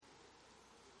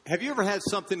Have you ever had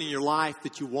something in your life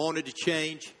that you wanted to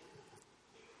change,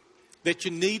 that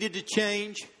you needed to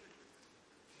change,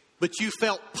 but you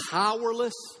felt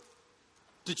powerless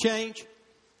to change?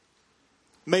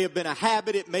 May have been a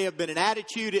habit, it may have been an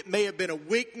attitude, it may have been a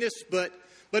weakness, but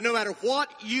no matter what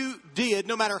you did,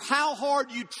 no matter how hard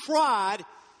you tried,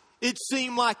 it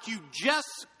seemed like you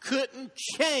just couldn't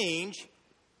change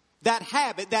that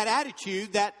habit, that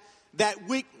attitude, that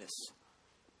weakness.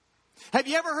 Have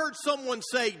you ever heard someone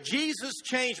say, Jesus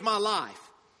changed my life?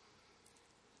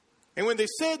 And when they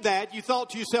said that, you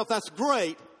thought to yourself, that's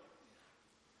great.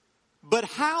 But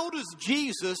how does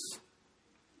Jesus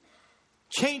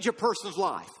change a person's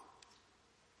life?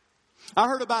 I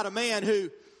heard about a man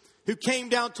who came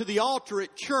down to the altar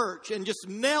at church and just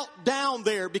knelt down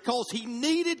there because he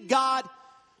needed God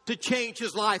to change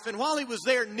his life. And while he was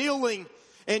there kneeling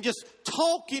and just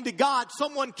talking to God,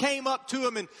 someone came up to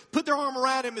him and put their arm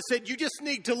around him and said, you just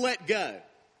need to let go.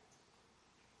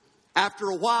 After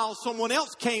a while, someone else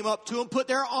came up to him, put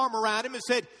their arm around him and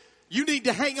said, you need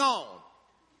to hang on.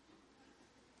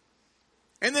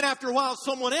 And then after a while,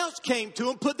 someone else came to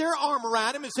him, put their arm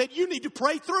around him and said, you need to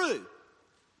pray through.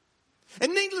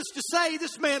 And needless to say,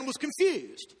 this man was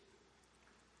confused.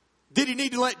 Did he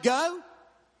need to let go?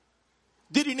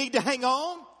 Did he need to hang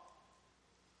on?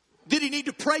 Did he need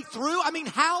to pray through? I mean,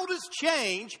 how does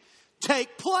change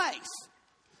take place?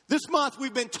 This month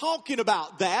we've been talking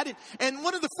about that. And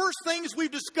one of the first things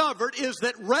we've discovered is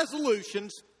that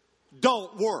resolutions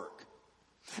don't work.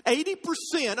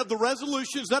 80% of the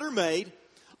resolutions that are made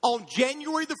on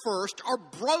January the 1st are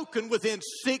broken within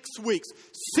 6 weeks.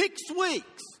 6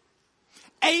 weeks.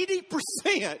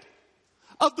 80%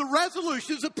 of the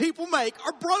resolutions that people make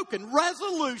are broken.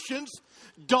 Resolutions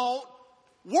don't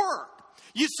work.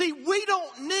 You see, we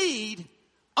don't need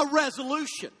a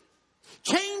resolution.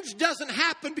 Change doesn't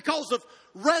happen because of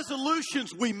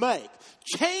resolutions we make.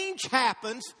 Change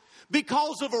happens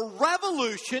because of a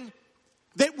revolution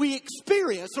that we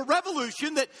experience, a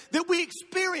revolution that we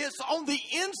experience on the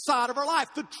inside of our life.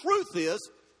 The truth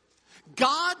is,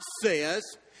 God says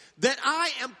that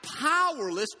I am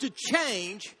powerless to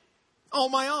change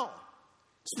on my own.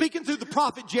 Speaking through the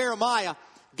prophet Jeremiah,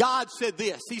 God said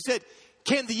this. He said,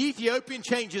 can the Ethiopian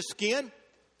change his skin?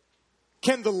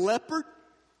 Can the leopard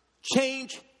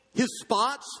change his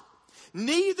spots?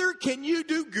 Neither can you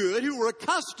do good who are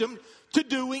accustomed to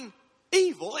doing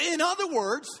evil. In other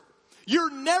words,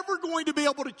 you're never going to be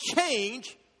able to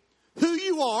change who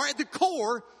you are at the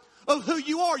core of who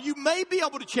you are. You may be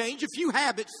able to change a few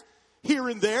habits here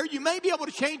and there. You may be able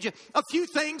to change a few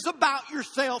things about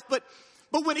yourself, but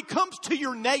when it comes to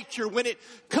your nature, when it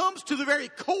comes to the very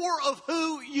core of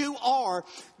who you are,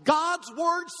 God's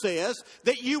word says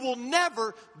that you will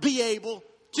never be able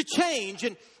to change.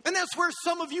 And that's where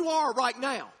some of you are right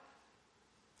now.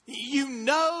 You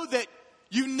know that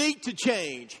you need to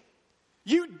change.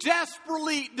 You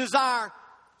desperately desire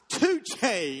to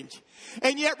change.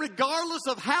 And yet, regardless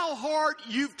of how hard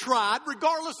you've tried,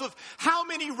 regardless of how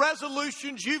many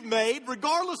resolutions you've made,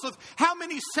 regardless of how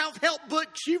many self-help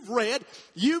books you've read,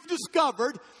 you've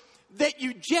discovered that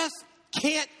you just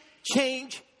can't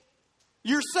change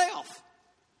yourself.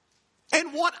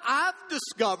 And what I've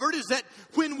discovered is that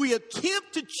when we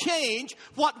attempt to change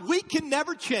what we can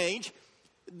never change,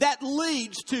 that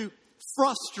leads to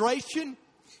frustration,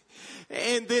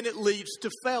 and then it leads to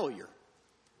failure.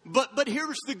 But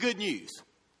here's the good news.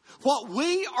 What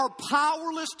we are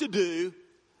powerless to do,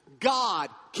 God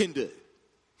can do.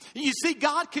 You see,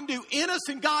 God can do in us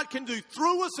and God can do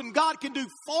through us and God can do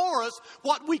for us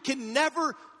what we can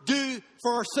never do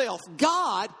for ourselves.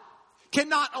 God can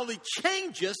not only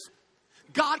change us,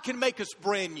 God can make us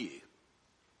brand new.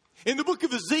 In the book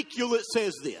of Ezekiel, it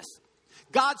says this.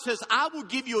 God says, I will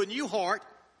give you a new heart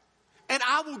and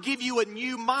I will give you a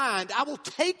new mind. I will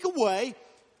take away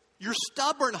your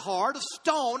stubborn heart of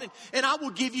stone, and I will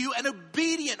give you an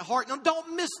obedient heart. Now,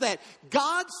 don't miss that.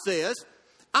 God says,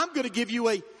 I'm going to give you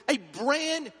a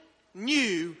brand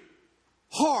new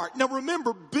heart. Now,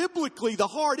 remember, biblically, the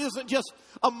heart isn't just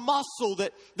a muscle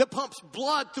that pumps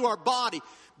blood through our body.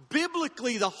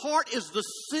 Biblically, the heart is the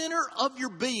center of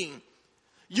your being.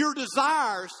 Your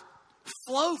desires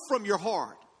flow from your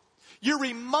heart. Your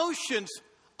emotions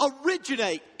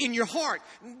originate in your heart.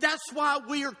 That's why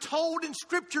we are told in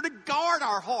Scripture to guard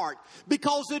our heart,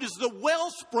 because it is the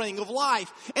wellspring of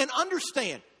life. And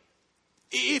understand,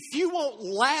 if you want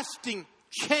lasting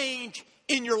change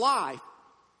in your life,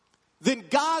 then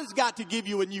God's got to give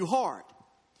you a new heart.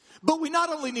 But we not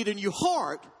only need a new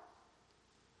heart,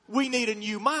 we need a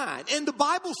new mind. And the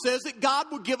Bible says that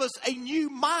God will give us a new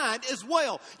mind as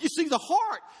well. You see, the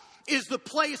heart is the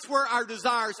place where our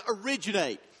desires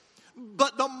originate.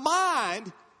 But the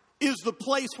mind is the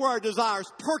place where our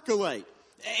desires percolate.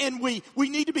 And we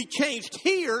need to be changed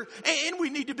here, and we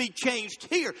need to be changed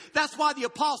here. That's why the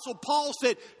Apostle Paul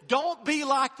said, don't be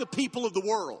like the people of the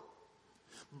world,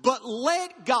 but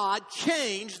let God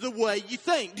change the way you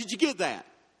think. Did you get that?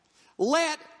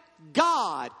 Let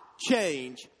God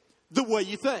change the way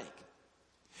you think.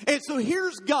 And so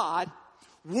here's God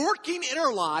working in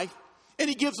our life, and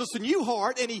He gives us a new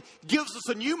heart, and He gives us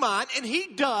a new mind, and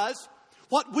He does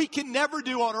what we can never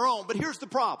do on our own. But here's the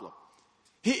problem.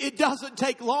 It doesn't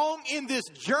take long in this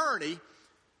journey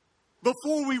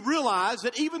before we realize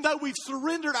that even though we've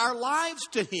surrendered our lives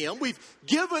to Him, we've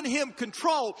given Him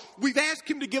control, we've asked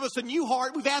Him to give us a new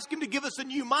heart, we've asked Him to give us a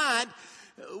new mind,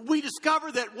 we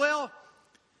discover that, well,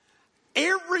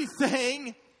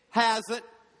 everything hasn't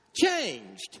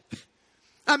changed.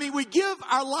 I mean, we give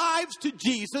our lives to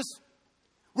Jesus.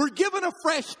 We're given a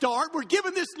fresh start. We're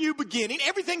given this new beginning.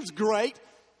 Everything's great.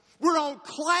 We're on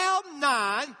cloud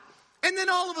 9. And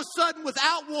then all of a sudden,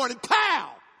 without warning,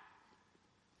 pow!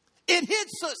 It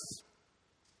hits us.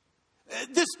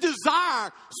 This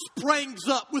desire springs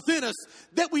up within us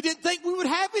that we didn't think we would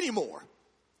have anymore.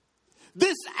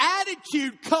 This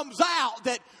attitude comes out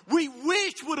that we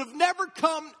wish would have never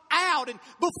come out. And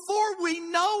before we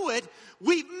know it,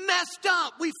 we've messed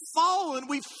up, we've fallen,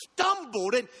 we've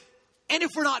stumbled. And if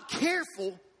we're not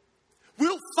careful,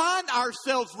 we'll find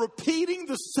ourselves repeating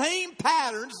the same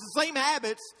patterns, the same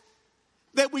habits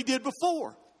that we did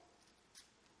before,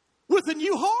 with a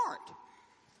new heart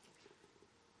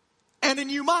and a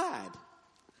new mind.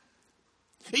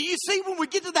 You see, when we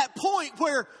get to that point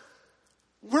where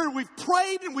we've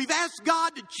prayed and we've asked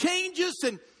God to change us,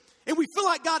 and we feel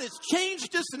like God has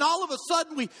changed us, and all of a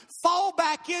sudden we fall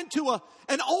back into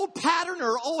an old pattern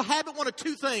or old habit, one of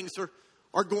two things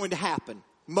are going to happen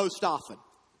most often.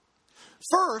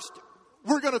 First,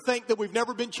 we're going to think that we've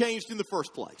never been changed in the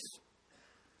first place.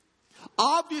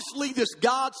 Obviously, this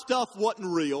God stuff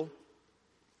wasn't real.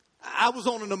 I was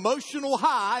on an emotional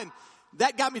high, and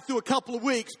that got me through a couple of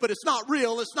weeks, but it's not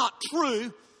real. It's not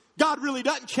true. God really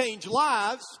doesn't change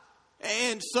lives,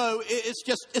 and so it's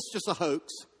just a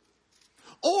hoax.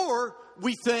 Or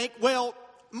we think, well,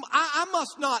 I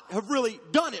must not have really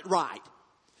done it right.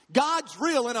 God's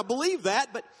real, and I believe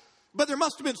that, but there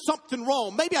must have been something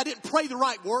wrong. Maybe I didn't pray the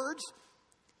right words.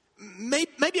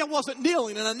 Maybe I wasn't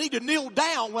kneeling, and I need to kneel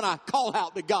down when I call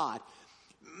out to God.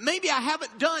 Maybe I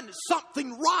haven't done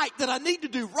something right that I need to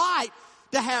do right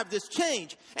to have this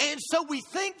change. And so we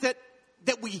think that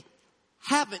we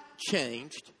haven't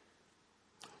changed,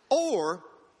 or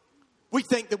we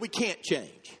think that we can't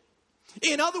change.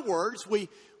 In other words, we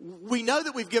know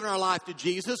that we've given our life to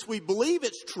Jesus. We believe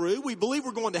it's true. We believe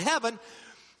we're going to heaven.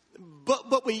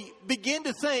 But we begin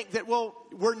to think that, well,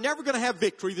 we're never going to have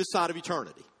victory this side of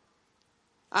eternity.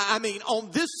 I mean,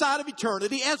 on this side of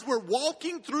eternity, as we're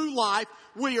walking through life,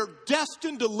 we are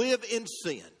destined to live in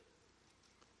sin.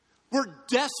 We're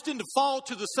destined to fall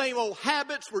to the same old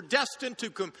habits. We're destined to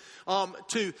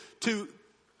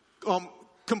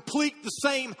complete the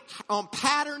same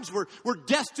patterns. We're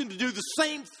destined to do the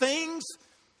same things.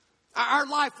 Our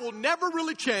life will never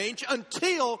really change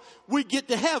until we get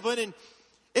to heaven.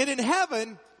 And in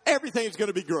heaven, everything's going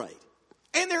to be great.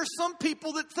 And there are some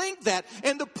people that think that.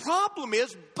 And the problem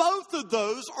is both of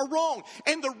those are wrong.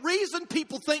 And the reason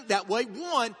people think that way,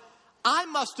 one, I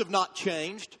must have not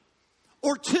changed.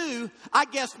 Or two, I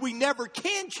guess we never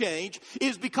can change,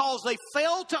 is because they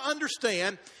fail to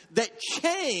understand that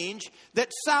change,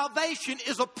 that salvation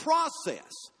is a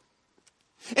process.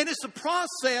 And it's a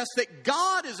process that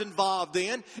God is involved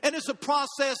in, and it's a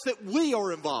process that we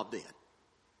are involved in.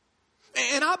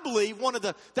 And I believe one of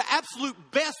the absolute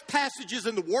best passages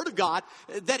in the Word of God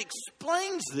that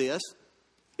explains this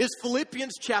is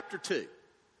Philippians chapter 2,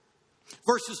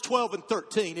 verses 12 and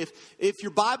 13. If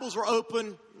your Bibles are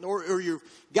open or you've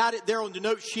got it there on the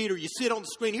note sheet or you see it on the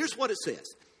screen, here's what it says.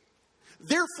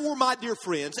 Therefore, my dear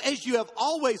friends, as you have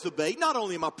always obeyed, not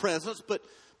only in my presence,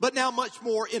 but now much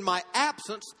more in my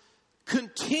absence,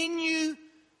 continue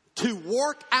to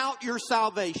work out your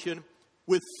salvation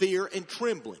with fear and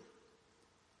trembling.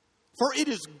 For it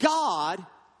is God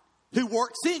who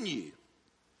works in you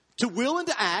to will and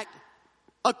to act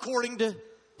according to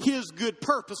His good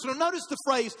purpose. Now notice the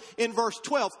phrase in verse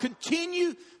 12,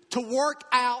 continue to work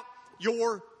out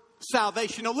your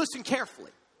salvation. Now listen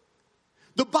carefully.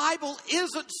 The Bible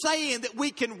isn't saying that we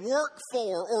can work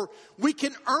for or we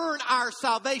can earn our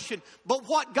salvation. But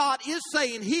what God is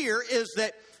saying here is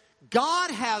that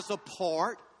God has a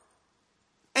part,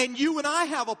 and you and I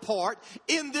have a part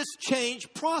in this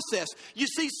change process. You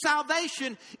see,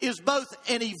 salvation is both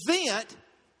an event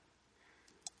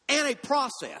and a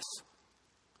process.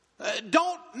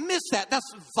 Don't miss that.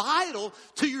 That's vital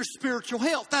to your spiritual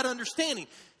health, that understanding.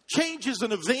 Change is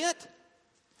an event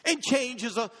and change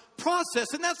is a process.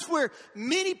 And that's where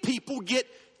many people get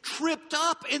tripped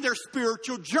up in their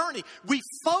spiritual journey. We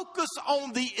focus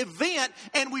on the event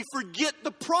and we forget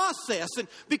the process. And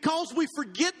because we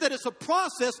forget that it's a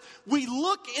process, we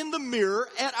look in the mirror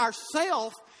at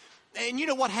ourselves, and you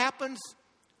know what happens?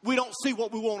 We don't see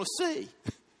what we want to see.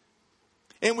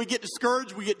 And we get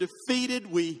discouraged, we get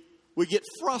defeated, we get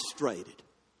frustrated.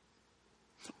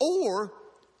 Or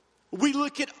we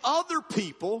look at other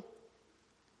people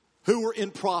who are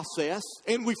in process,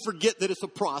 and we forget that it's a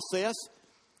process.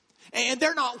 And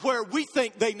they're not where we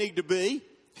think they need to be.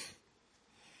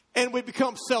 And we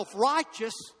become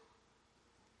self-righteous.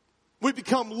 We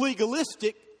become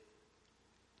legalistic.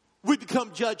 We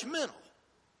become judgmental.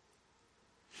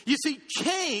 You see,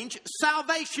 change,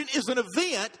 salvation is an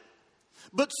event,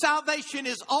 but salvation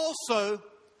is also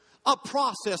a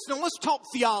process. Now let's talk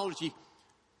theology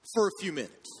for a few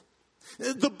minutes.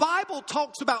 The Bible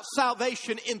talks about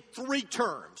salvation in three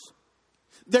terms.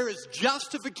 There is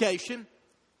justification,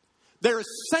 there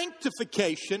is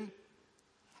sanctification,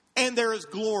 and there is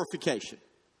glorification.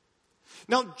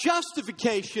 Now,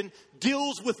 justification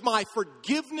deals with my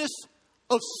forgiveness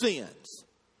of sins.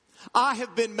 I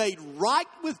have been made right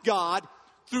with God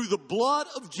through the blood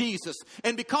of Jesus.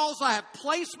 And because I have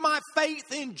placed my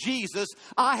faith in Jesus,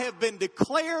 I have been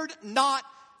declared not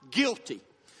guilty.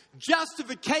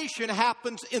 Justification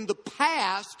happens in the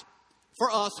past for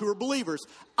us who are believers.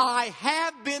 I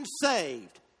have been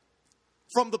saved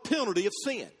from the penalty of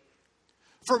sin.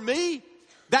 For me,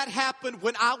 that happened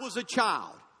when I was a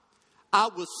child. I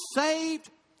was saved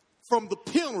from the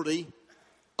penalty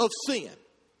of sin.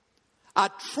 I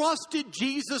trusted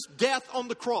Jesus' death on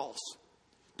the cross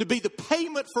to be the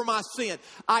payment for my sin.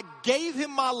 I gave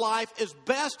him my life as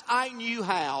best I knew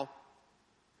how,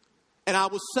 and I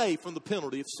was saved from the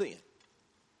penalty of sin.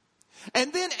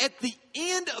 And then at the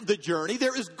end of the journey,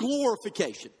 there is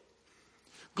glorification.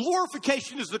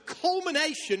 Glorification is the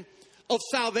culmination of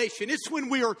salvation. It's when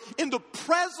we are in the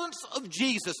presence of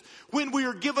Jesus, when we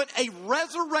are given a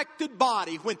resurrected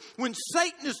body, when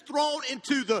Satan is thrown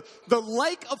into the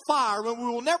lake of fire, when we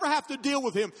will never have to deal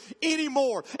with him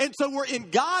anymore. And so we're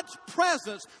in God's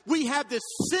presence. We have this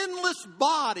sinless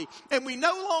body, and we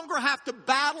no longer have to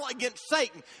battle against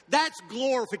Satan. That's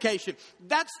glorification.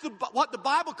 That's what the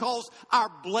Bible calls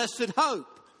our blessed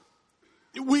hope.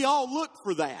 We all look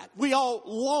for that. We all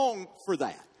long for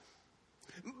that.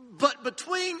 But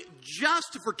between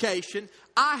justification,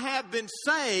 I have been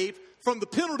saved from the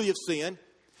penalty of sin,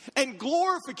 and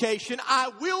glorification,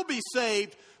 I will be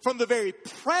saved from the very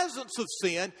presence of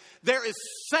sin. There is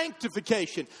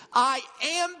sanctification. I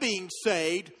am being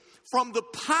saved from the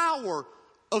power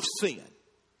of sin.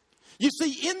 You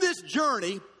see, in this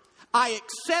journey, I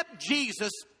accept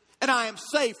Jesus and I am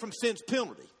saved from sin's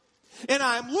penalty. And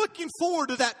I am looking forward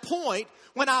to that point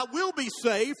when I will be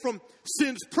saved from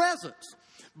sin's presence.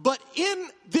 But in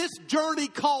this journey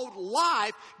called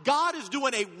life, God is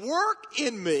doing a work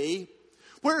in me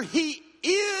where he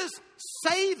is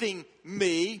saving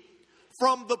me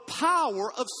from the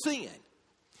power of sin.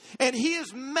 And he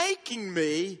is making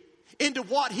me into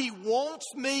what he wants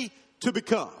me to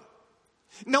become.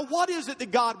 Now, what is it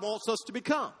that God wants us to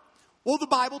become? Well, the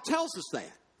Bible tells us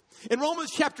that. In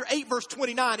Romans chapter 8, verse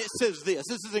 29, it says this.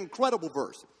 This is an incredible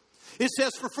verse. It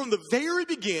says, "For from the very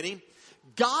beginning,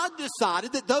 God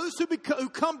decided that those who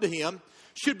come to him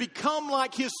should become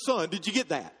like his son." Did you get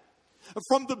that?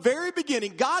 From the very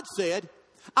beginning, God said,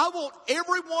 I want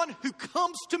everyone who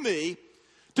comes to me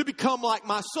to become like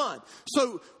my son.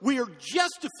 So we are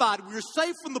justified. We are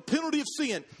saved from the penalty of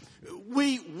sin.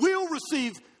 We will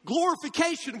receive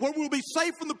glorification where we'll be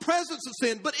saved from the presence of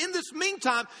sin. But in this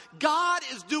meantime, God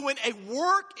is doing a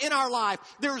work in our life.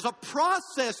 There is a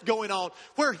process going on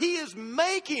where he is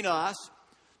making us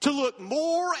to look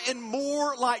more and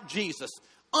more like Jesus.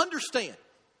 Understand,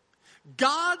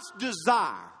 God's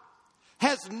desire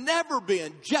has never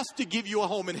been just to give you a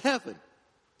home in heaven.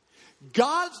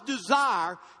 God's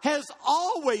desire has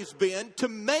always been to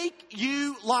make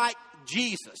you like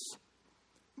Jesus.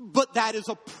 But that is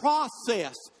a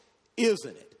process,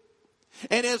 isn't it?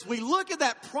 And as we look at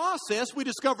that process, we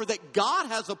discover that God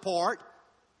has a part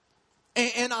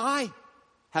and I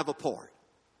have a part.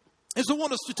 And so I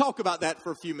want us to talk about that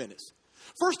for a few minutes.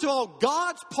 First of all,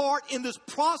 God's part in this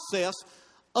process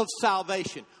of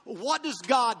salvation. What does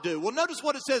God do? Well, notice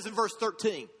what it says in verse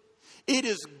 13. It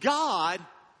is God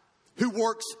who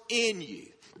works in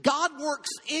you. God works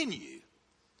in you.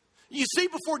 You see,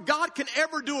 before God can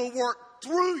ever do a work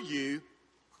through you,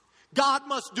 God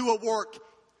must do a work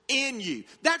in you.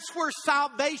 That's where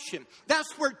salvation,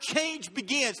 that's where change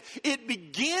begins. It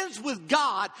begins with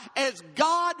God as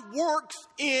God works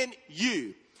in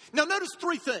you. Now notice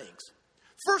three things.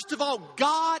 First of all,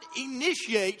 God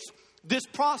initiates this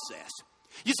process.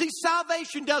 You see,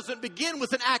 salvation doesn't begin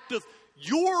with an act of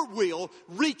your will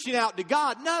reaching out to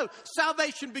God. No,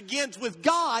 salvation begins with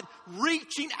God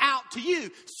reaching out to you.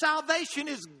 Salvation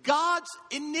is God's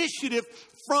initiative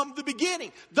from the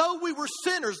beginning. Though we were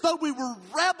sinners, though we were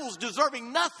rebels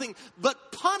deserving nothing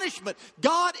but punishment,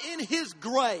 God in His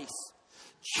grace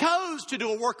chose to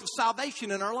do a work of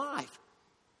salvation in our life.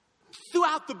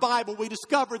 Throughout the Bible, we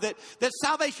discover that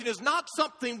salvation is not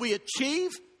something we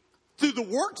achieve through the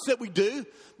works that we do,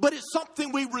 but it's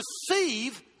something we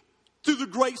receive through the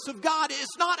grace of God.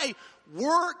 It's not a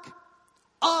work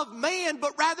of man,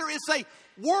 but rather it's a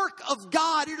work of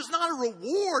God. It is not a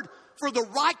reward for the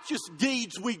righteous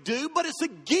deeds we do, but it's a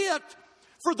gift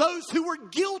for those who are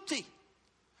guilty.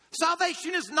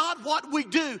 Salvation is not what we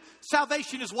do.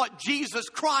 Salvation is what Jesus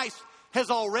Christ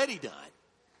has already done.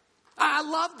 I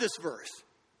love this verse.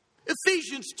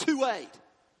 Ephesians 2:8.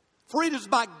 For it is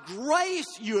by grace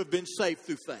you have been saved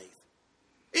through faith.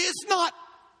 It's not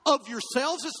of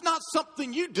yourselves. It's not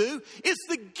something you do. It's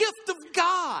the gift of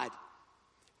God.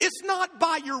 It's not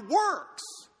by your works,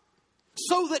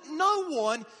 so that no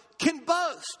one can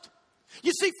boast.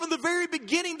 You see, from the very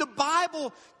beginning, the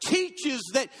Bible teaches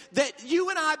that you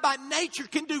and I by nature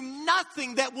can do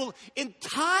nothing that will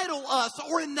entitle us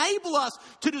or enable us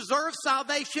to deserve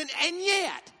salvation, and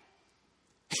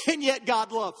yet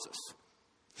God loves us.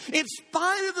 In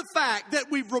spite of the fact that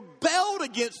we've rebelled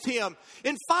against Him,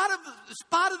 in spite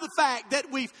of the fact that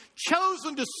we've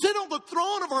chosen to sit on the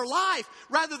throne of our life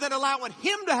rather than allowing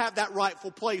Him to have that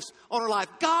rightful place on our life,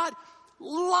 God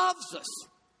loves us.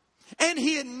 And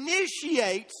He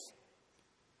initiates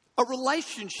a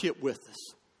relationship with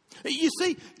us. You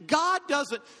see, God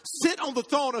doesn't sit on the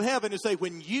throne of heaven and say,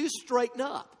 when you straighten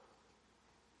up,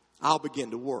 I'll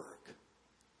begin to work.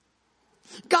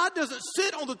 God doesn't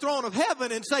sit on the throne of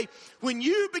heaven and say, when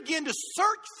you begin to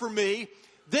search for me,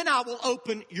 then I will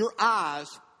open your eyes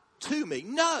to me.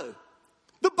 No,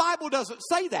 the Bible doesn't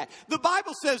say that. The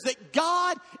Bible says that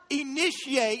God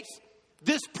initiates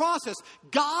this process.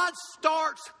 God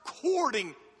starts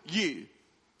courting you.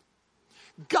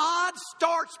 God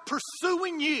starts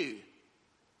pursuing you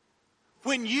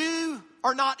when you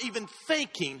are not even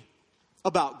thinking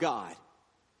about God.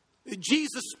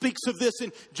 Jesus speaks of this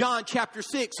in John chapter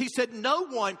 6. He said, no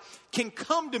one can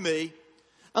come to me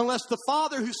unless the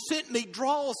Father who sent me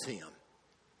draws him.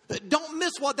 Don't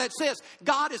miss what that says.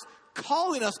 God is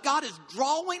calling us. God is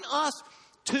drawing us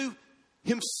to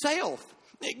Himself.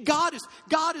 God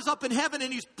is up in heaven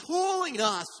and He's pulling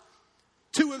us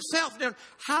to Himself. Now,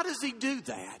 how does He do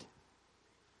that?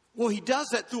 Well, He does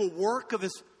that through a work of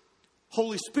His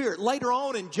Holy Spirit. Later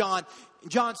on in John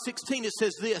 16, it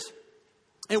says this.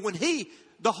 And when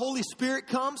the Holy Spirit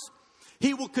comes,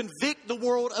 He will convict the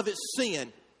world of its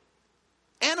sin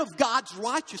and of God's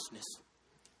righteousness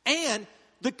and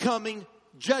the coming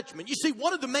judgment. You see,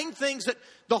 one of the main things that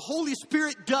the Holy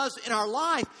Spirit does in our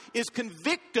life is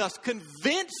convict us,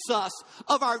 convince us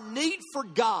of our need for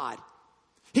God.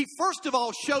 He first of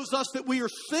all shows us that we are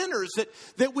sinners,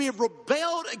 that we have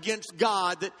rebelled against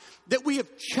God, that we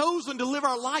have chosen to live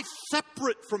our life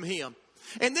separate from Him.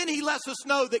 And then He lets us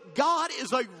know that God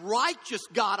is a righteous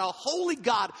God, a holy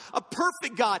God, a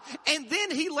perfect God. And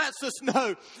then He lets us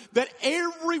know that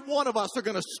every one of us are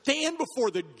going to stand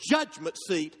before the judgment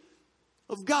seat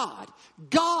of God.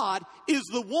 God is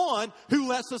the one who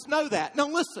lets us know that. Now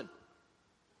listen,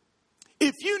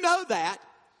 if you know that,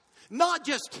 not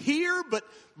just here,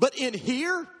 but in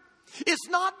here, it's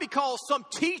not because some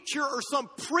teacher or some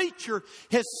preacher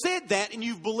has said that and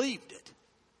you've believed it.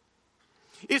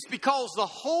 It's because the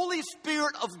Holy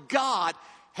Spirit of God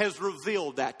has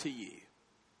revealed that to you.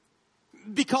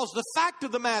 Because the fact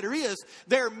of the matter is,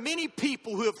 there are many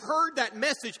people who have heard that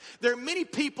message. There are many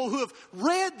people who have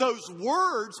read those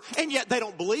words, and yet they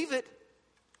don't believe it.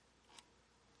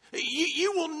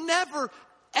 You will never,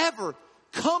 ever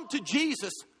come to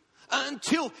Jesus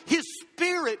until His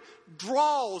Spirit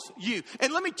draws you.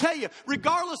 And let me tell you,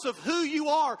 regardless of who you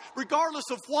are,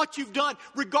 regardless of what you've done,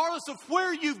 regardless of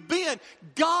where you've been,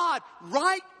 God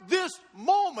right this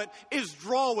moment is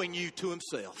drawing you to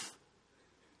Himself.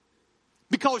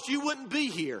 Because you wouldn't be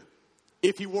here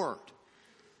if He weren't.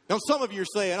 Now some of you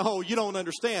are saying, oh, you don't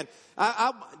understand.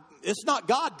 It's not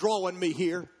God drawing me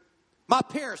here. My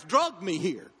parents drugged me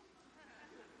here.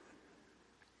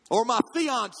 Or my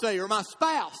fiance or my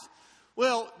spouse.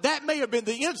 Well, that may have been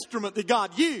the instrument that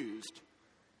God used.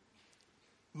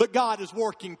 but God is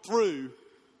working through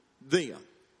them.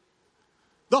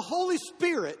 The Holy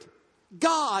Spirit,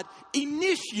 God,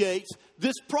 initiates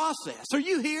this process. Are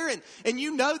you here and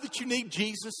you know that you need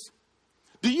Jesus?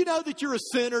 Do you know that you're a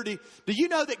sinner? Do you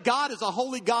know that God is a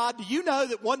holy God? Do you know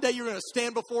that one day you're going to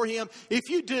stand before Him? If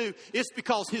you do, it's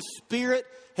because His Spirit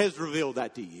has revealed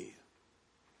that to you.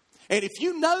 And if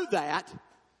you know that,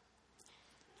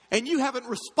 and you haven't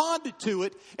responded to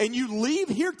it, and you leave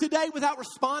here today without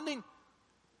responding,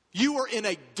 you are in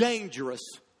a dangerous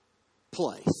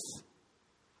place.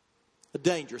 A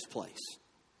dangerous place.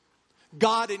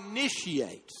 God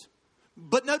initiates.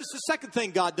 But notice the second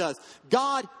thing God does.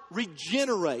 God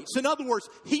regenerates. In other words,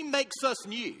 He makes us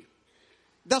new.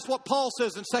 That's what Paul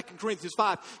says in 2 Corinthians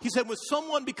 5. He said when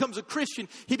someone becomes a Christian,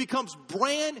 he becomes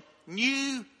brand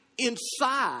new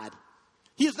inside.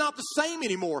 He is not the same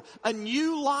anymore. A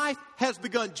new life has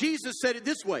begun. Jesus said it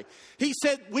this way. He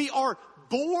said we are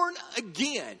born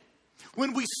again.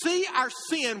 When we see our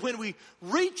sin, when we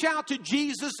reach out to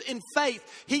Jesus in faith,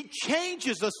 He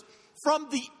changes us from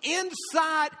the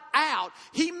inside out.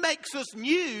 He makes us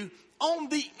new on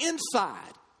the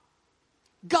inside.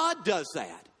 God does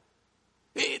that.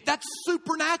 That's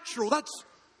supernatural.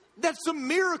 That's a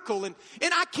miracle. And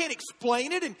I can't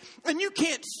explain it. And you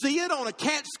can't see it on a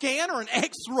CAT scan or an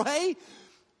X-ray.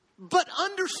 But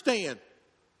understand,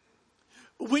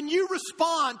 when you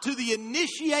respond to the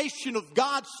initiation of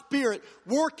God's Spirit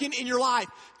working in your life,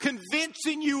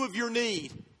 convincing you of your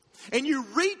need, and you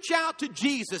reach out to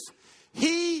Jesus,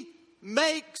 He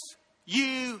makes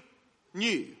you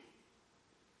new.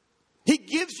 He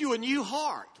gives you a new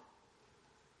heart.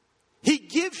 He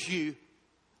gives you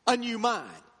a new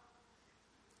mind.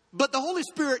 But the Holy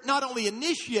Spirit not only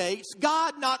initiates,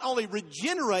 God not only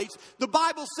regenerates, the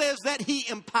Bible says that He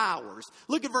empowers.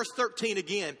 Look at verse 13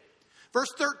 again.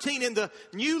 Verse 13 in the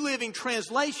New Living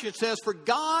Translation says, for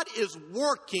God is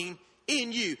working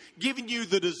in you, giving you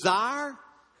the desire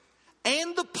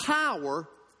and the power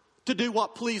to do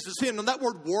what pleases Him. And that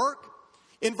word work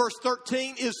in verse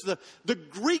 13 is the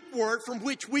Greek word from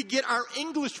which we get our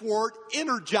English word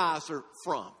energizer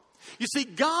from. You see,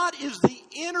 God is the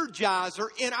energizer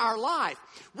in our life.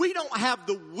 We don't have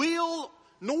the will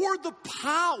nor the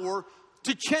power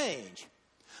to change.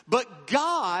 But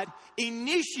God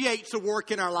initiates a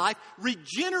work in our life,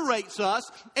 regenerates us,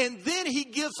 and then He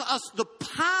gives us the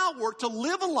power to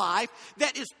live a life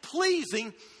that is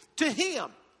pleasing to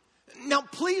Him. Now,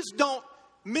 please don't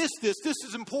miss this. This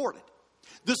is important.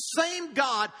 The same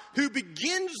God who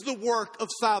begins the work of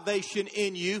salvation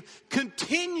in you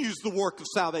continues the work of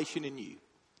salvation in you.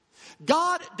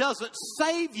 God doesn't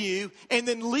save you and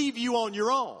then leave you on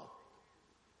your own.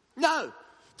 No.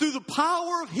 Through the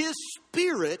power of His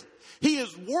Spirit, He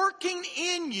is working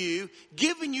in you,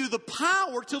 giving you the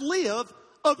power to live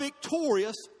a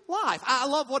victorious life. I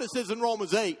love what it says in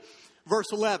Romans 8,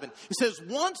 verse 11. It says,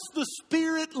 once the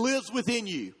Spirit lives within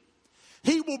you,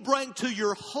 He will bring to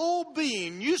your whole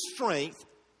being new strength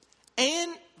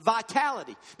and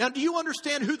vitality. Now, do you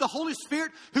understand who the Holy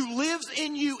Spirit who lives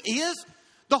in you is?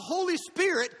 The Holy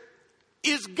Spirit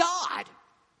is God.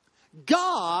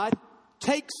 God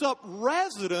takes up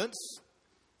residence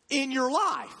in your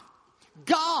life.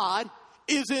 God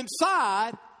is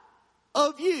inside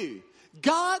of you.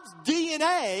 God's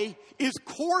DNA is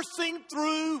coursing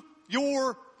through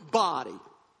your body.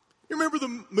 You remember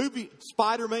the movie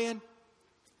Spider-Man?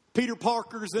 Peter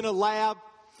Parker's in a lab,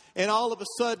 and all of a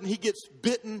sudden he gets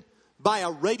bitten by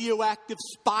a radioactive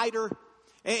spider.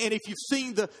 And if you've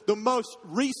seen the most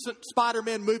recent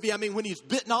Spider-Man movie, I mean, when he's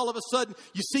bitten, all of a sudden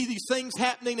you see these things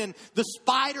happening, and the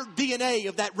spider DNA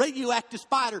of that radioactive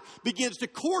spider begins to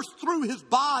course through his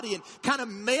body and kind of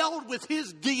meld with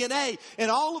his DNA.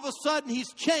 And all of a sudden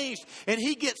he's changed, and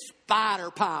he gets spider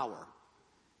power.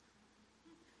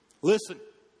 Listen,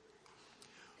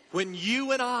 when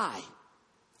you and I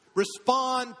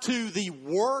respond to the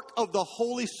work of the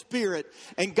Holy Spirit,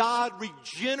 and God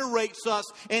regenerates us,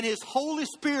 and His Holy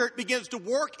Spirit begins to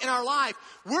work in our life,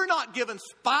 we're not given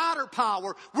spider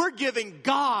power, we're giving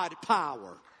God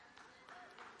power.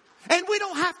 And we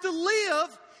don't have to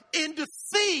live in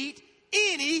defeat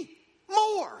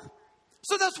anymore.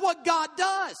 So that's what God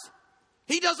does.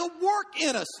 He does a work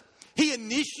in us. He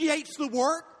initiates the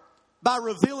work by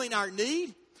revealing our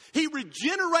need. He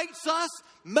regenerates us,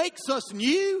 makes us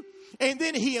new, and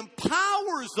then He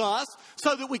empowers us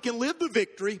so that we can live the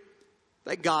victory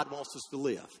that God wants us to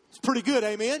live. It's pretty good,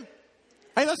 amen?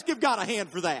 Hey, let's give God a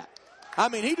hand for that. I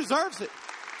mean, He deserves it.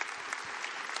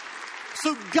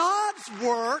 So God's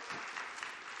work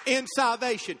in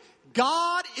salvation.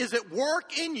 God is at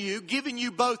work in you, giving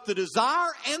you both the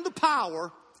desire and the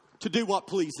power to do what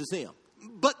pleases Him.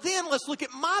 But then let's look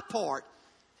at my part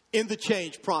in the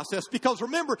change process. Because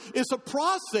remember, it's a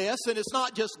process and it's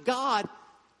not just God.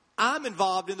 I'm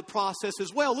involved in the process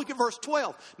as well. Look at verse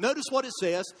 12. Notice what it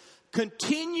says.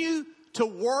 Continue to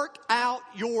work out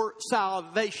your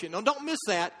salvation. Now, don't miss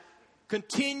that.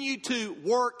 Continue to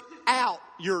work out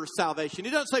your salvation.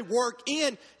 It doesn't say work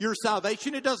in your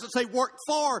salvation. It doesn't say work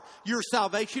for your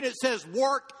salvation. It says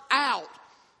work out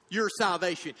your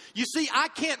salvation. You see, I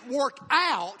can't work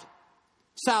out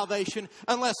salvation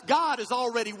unless God has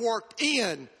already worked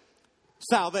in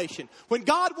salvation. When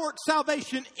God works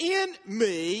salvation in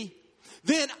me,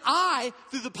 then I,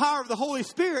 through the power of the Holy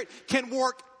Spirit, can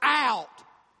work out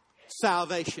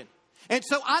salvation. And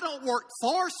so I don't work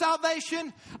for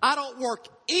salvation. I don't work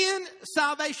in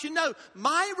salvation. No,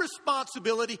 my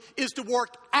responsibility is to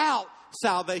work out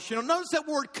salvation. Now notice that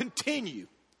word continue.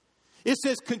 It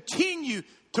says continue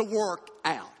to work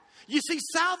out. You see,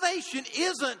 salvation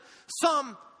isn't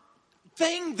some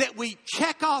thing that we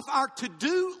check off our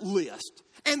to-do list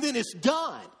and then it's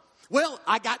done. Well,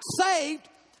 I got saved.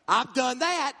 I've done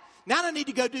that. Now I need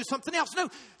to go do something else. No,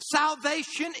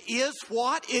 salvation is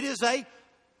what? It is a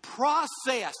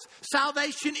process.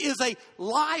 Salvation is a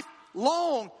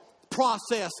lifelong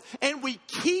process. And we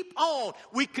keep on.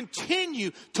 We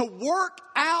continue to work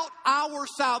out our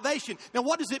salvation. Now,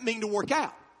 what does it mean to work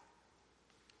out?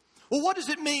 Well, what does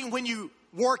it mean when you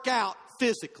work out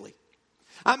physically?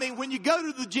 I mean, when you go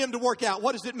to the gym to work out,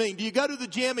 what does it mean? Do you go to the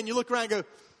gym and you look around and go,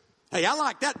 hey, I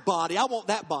like that body. I want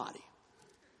that body.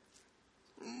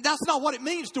 That's not what it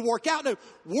means to work out. No,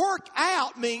 work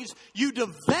out means you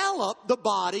develop the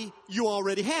body you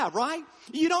already have, right?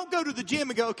 You don't go to the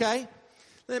gym and go, okay,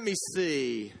 let me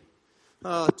see.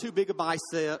 Too big of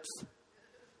biceps,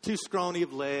 too scrawny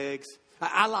of legs.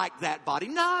 I like that body.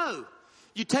 No.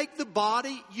 You take the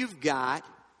body you've got,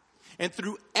 and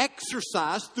through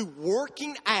exercise, through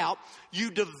working out,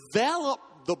 you develop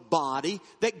the body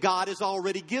that God has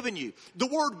already given you. The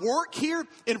word work here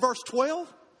in verse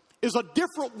 12 is a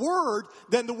different word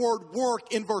than the word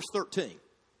work in verse 13.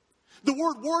 The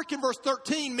word work in verse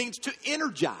 13 means to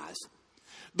energize.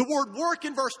 The word work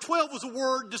in verse 12 was a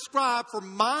word described for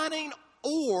mining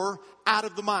ore out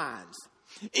of the mines.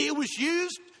 It was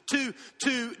used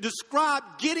to describe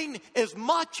getting as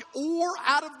much ore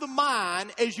out of the mine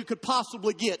as you could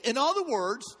possibly get. In other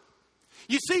words,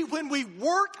 you see, when we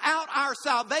work out our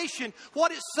salvation,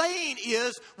 what it's saying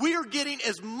is we are getting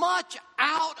as much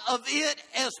out of it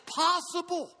as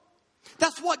possible.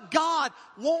 That's what God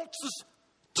wants us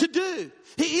to do.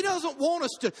 He doesn't want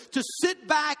us to sit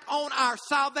back on our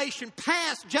salvation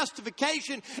past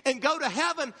justification and go to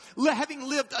heaven having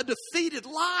lived a defeated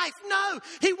life. No,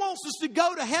 He wants us to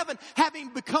go to heaven having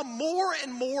become more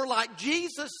and more like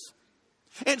Jesus.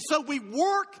 And so we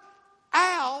work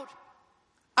out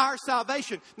our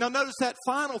salvation. Now notice that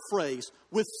final phrase,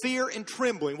 with fear and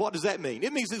trembling. What does that mean?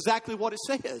 It means exactly what it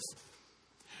says.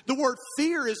 The word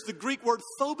fear is the Greek word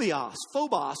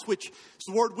phobos, which is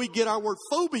the word we get our word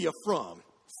phobia from.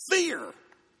 Fear.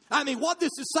 I mean, what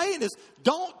this is saying is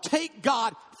don't take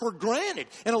God for granted.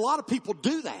 And a lot of people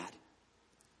do that.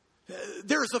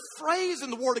 There's a phrase in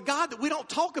the Word of God that we don't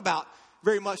talk about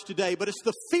very much today, but it's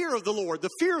the fear of the Lord, the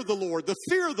fear of the Lord, the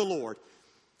fear of the Lord.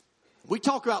 We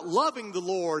talk about loving the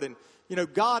Lord, and, you know,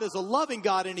 God is a loving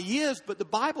God, and He is, but the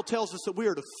Bible tells us that we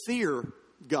are to fear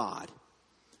God.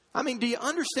 I mean, do you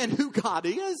understand who God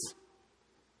is?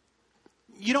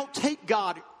 You don't take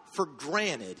God for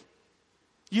granted.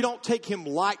 You don't take Him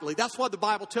lightly. That's why the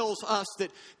Bible tells us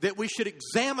that we should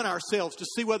examine ourselves to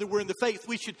see whether we're in the faith.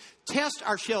 We should test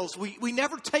ourselves. We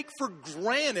never take for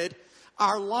granted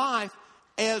our life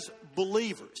as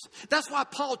believers. That's why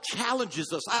Paul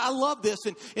challenges us. I love this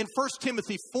in 1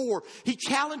 Timothy 4. He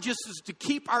challenges us to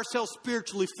keep ourselves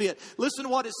spiritually fit. Listen to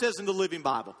what it says in the Living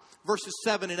Bible, verses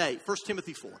 7 and 8, 1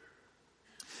 Timothy 4.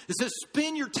 It says,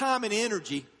 spend your time and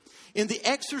energy in the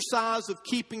exercise of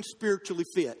keeping spiritually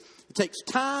fit. It takes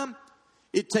time,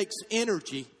 it takes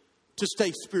energy to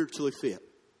stay spiritually fit.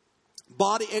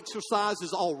 Body exercise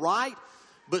is all right,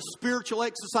 but spiritual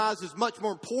exercise is much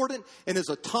more important and is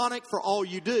a tonic for all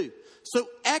you do. So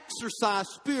exercise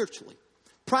spiritually.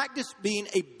 Practice being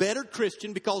a better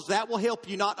Christian, because that will help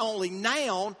you not only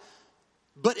now,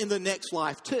 but in the next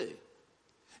life too.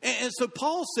 And so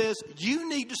Paul says you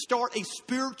need to start a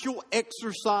spiritual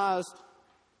exercise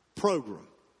program.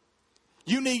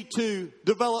 You need to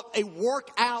develop a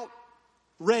workout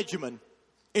regimen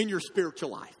in your spiritual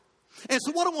life. And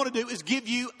so what I want to do is give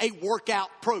you a workout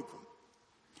program.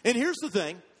 And here's the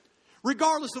thing.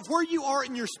 Regardless of where you are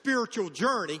in your spiritual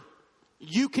journey,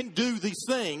 you can do these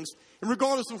things. And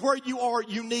regardless of where you are,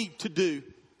 you need to do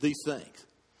these things.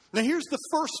 Now, here's the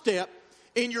first step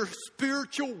in your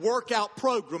spiritual workout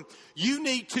program. You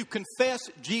need to confess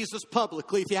Jesus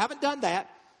publicly. If you haven't done that,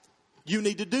 you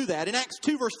need to do that. In Acts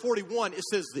 2, verse 41, it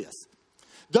says this: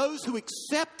 those who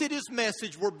accepted his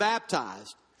message were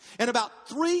baptized, and about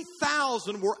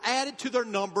 3,000 were added to their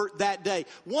number that day.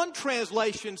 One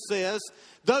translation says,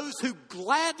 those who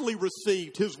gladly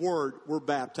received his word were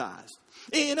baptized.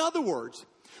 In other words,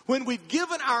 when we've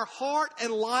given our heart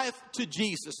and life to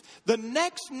Jesus, the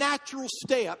next natural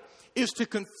step is to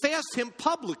confess him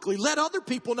publicly. Let other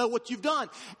people know what you've done.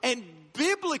 And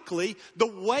biblically, the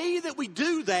way that we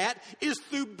do that is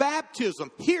through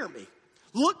baptism. Hear me.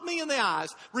 Look me in the eyes,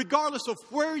 regardless of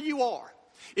where you are.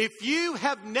 If you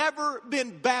have never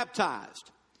been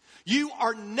baptized, you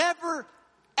are never,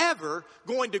 ever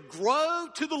going to grow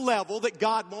to the level that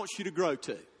God wants you to grow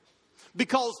to.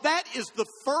 Because that is the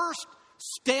first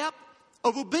step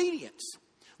of obedience.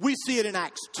 We see it in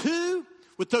Acts 2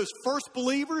 with those first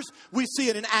believers. We see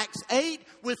it in Acts 8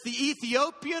 with the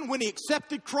Ethiopian when he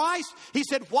accepted Christ. He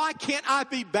said, why can't I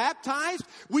be baptized?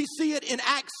 We see it in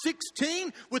Acts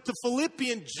 16 with the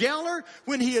Philippian jailer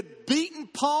when he had beaten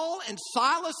Paul and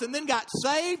Silas and then got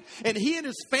saved, and he and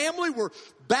his family were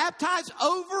baptized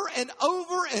over and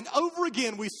over and over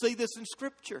again. We see this in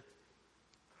Scripture.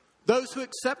 Those who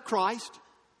accept Christ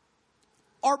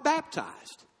are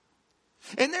baptized.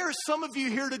 And there are some of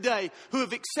you here today who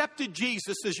have accepted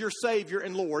Jesus as your Savior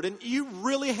and Lord. And you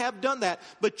really have done that.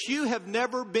 But you have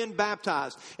never been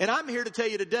baptized. And I'm here to tell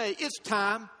you today, it's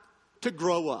time to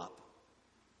grow up.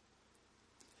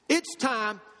 It's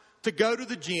time to go to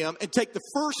the gym and take the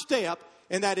first step.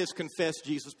 And that is confess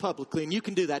Jesus publicly. And you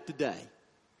can do that today.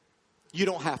 You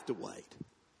don't have to wait.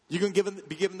 You're going to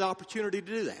be given the opportunity to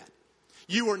do that.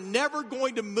 You are never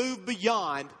going to move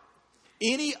beyond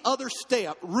any other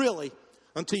step, really,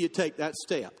 until you take that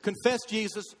step. Confess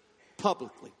Jesus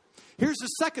publicly. Here's the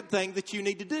second thing that you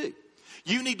need to do.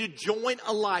 You need to join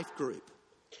a life group.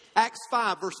 Acts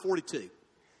 5, verse 42. It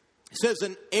says,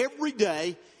 and every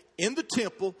day in the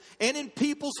temple and in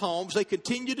people's homes, they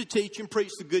continue to teach and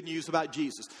preach the good news about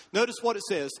Jesus. Notice what it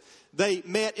says. They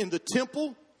met in the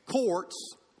temple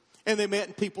courts and they met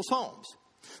in people's homes.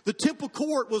 The temple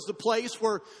court was the place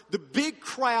where the big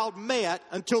crowd met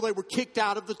until they were kicked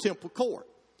out of the temple court.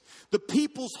 The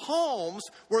people's homes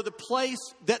were the place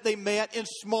that they met in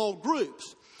small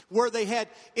groups, where they had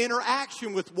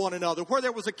interaction with one another, where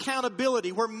there was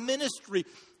accountability, where ministry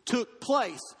took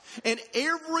place. And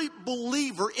every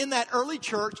believer in that early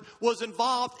church was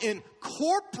involved in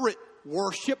corporate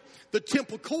worship, the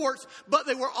temple courts, but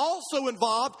they were also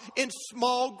involved in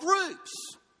small groups,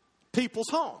 people's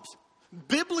homes.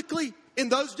 Biblically, in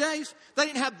those days, they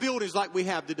didn't have buildings like we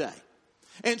have today.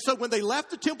 And so when they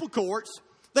left the temple courts,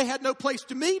 they had no place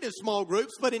to meet in small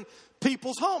groups, but in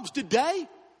people's homes. Today,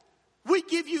 we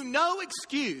give you no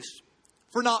excuse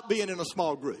for not being in a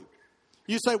small group.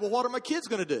 You say, well, what are my kids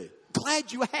going to do?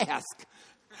 Glad you ask.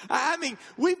 I mean,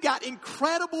 we've got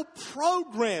incredible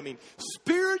programming,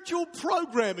 spiritual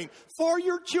programming for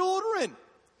your children.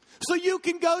 So you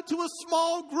can go to a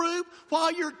small group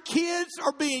while your kids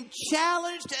are being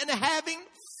challenged and having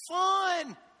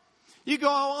fun. You go,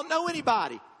 I don't know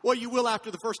anybody. Well, you will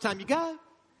after the first time you go.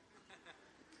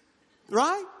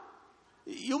 Right?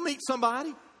 You'll meet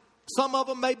somebody. Some of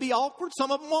them may be awkward. Some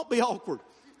of them won't be awkward.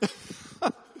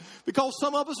 Because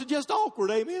some of us are just awkward.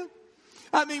 Amen?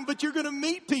 I mean, but you're going to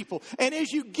meet people. And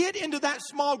as you get into that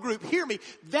small group, hear me,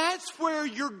 that's where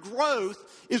your growth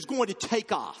is going to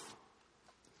take off.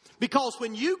 Because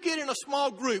when you get in a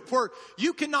small group where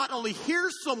you can not only hear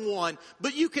someone,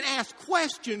 but you can ask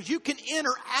questions, you can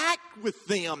interact with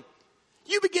them,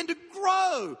 you begin to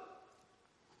grow.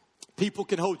 People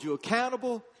can hold you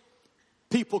accountable.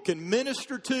 People can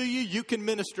minister to you. You can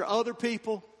minister to other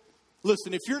people.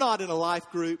 Listen, if you're not in a life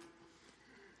group,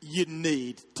 you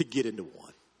need to get into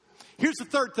one. Here's the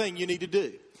third thing you need to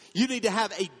do. You need to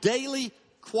have a daily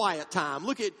quiet time.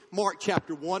 Look at Mark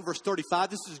chapter 1, verse 35.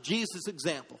 This is Jesus'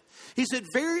 example. He said,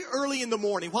 very early in the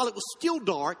morning, while it was still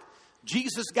dark,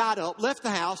 Jesus got up, left the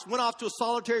house, went off to a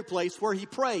solitary place where he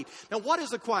prayed. Now, what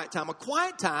is a quiet time? A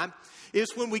quiet time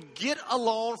is when we get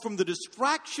alone from the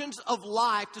distractions of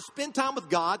life to spend time with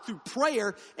God through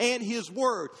prayer and his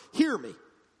word. Hear me.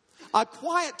 A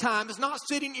quiet time is not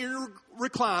sitting in your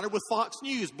recliner with Fox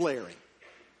News blaring,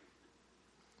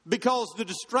 because the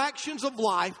distractions of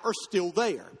life are still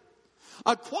there.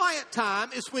 A quiet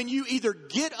time is when you either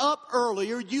get up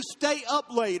earlier, you stay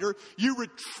up later, you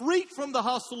retreat from the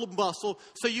hustle and bustle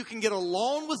so you can get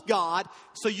alone with God,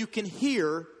 so you can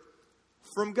hear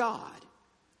from God.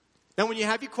 Now, when you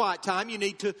have your quiet time, you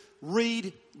need to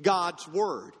read God's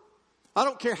word. I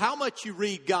don't care how much you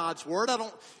read God's Word. I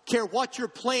don't care what your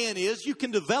plan is. You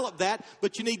can develop that,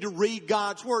 but you need to read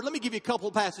God's Word. Let me give you a couple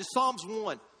of passages. Psalms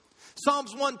 1.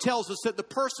 Psalms 1 tells us that the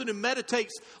person who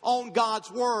meditates on God's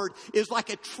Word is like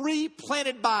a tree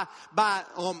planted by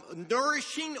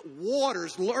nourishing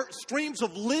waters, streams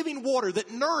of living water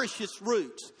that nourish its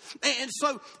roots. And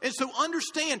so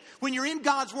understand, when you're in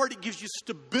God's Word, it gives you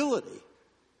stability.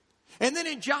 And then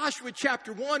in Joshua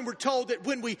chapter 1, we're told that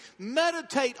when we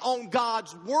meditate on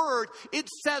God's Word, it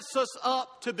sets us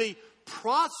up to be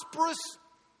prosperous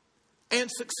and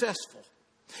successful.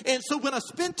 And so when I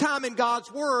spend time in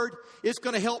God's Word, it's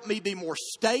going to help me be more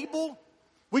stable.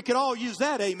 We could all use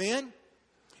that, amen.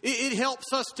 It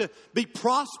helps us to be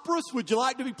prosperous. Would you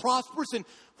like to be prosperous in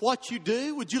what you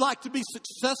do? Would you like to be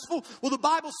successful? Well, the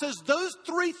Bible says those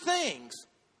three things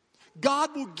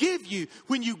God will give you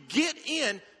when you get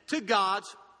in to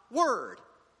God's Word.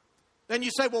 Then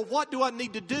you say, well, what do I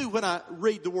need to do when I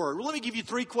read the Word? Well, let me give you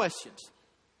three questions.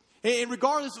 And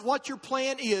regardless of what your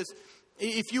plan is,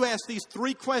 if you ask these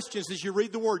three questions as you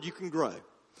read the Word, you can grow.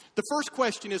 The first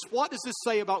question is, what does this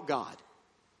say about God?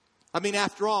 I mean,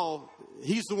 after all,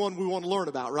 He's the one we want to learn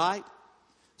about, right?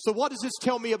 So what does this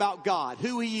tell me about God?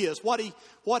 Who He is, what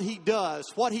He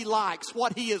does, what He likes,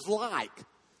 what He is like?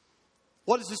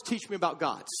 What does this teach me about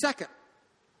God? Second,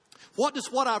 what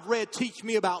does what I've read teach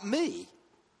me about me?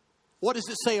 What does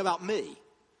it say about me?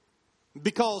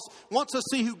 Because once I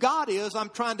see who God is, I'm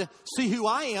trying to see who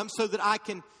I am so that I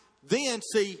can then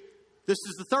see, this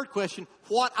is the third question,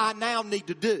 what I now need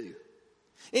to do.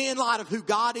 In light of who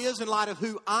God is, in light of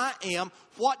who I am,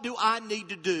 what do I need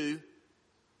to do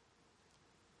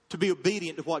to be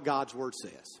obedient to what God's Word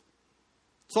says?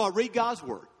 So I read God's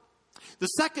Word. The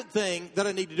second thing that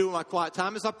I need to do in my quiet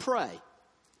time is I pray.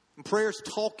 And prayer is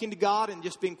talking to God and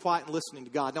just being quiet and listening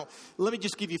to God. Now, let me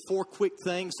just give you 4 quick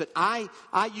things that I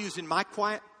use in my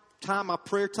quiet time, my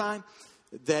prayer time,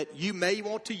 that you may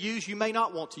want to use, you may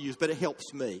not want to use, but it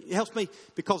helps me. It helps me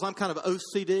because I'm kind of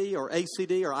OCD or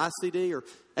ACD or ICD or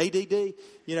ADD.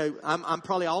 You know, I'm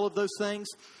probably all of those things.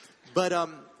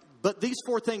 But these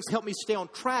 4 things help me stay on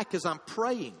track as I'm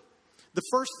praying. The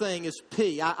first thing is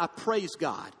P. I praise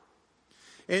God.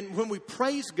 And when we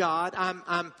praise God,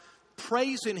 I'm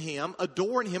praising Him,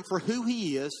 adoring Him for who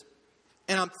He is,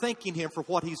 and I'm thanking Him for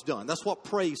what He's done. That's what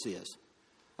praise is.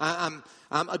 I'm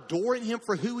adoring Him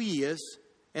for who He is,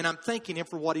 and I'm thanking Him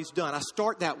for what He's done. I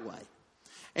start that way.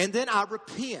 And then I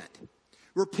repent.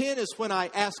 Repent is when I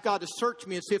ask God to search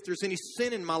me and see if there's any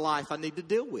sin in my life I need to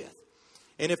deal with.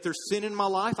 And if there's sin in my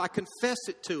life, I confess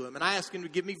it to Him, and I ask Him to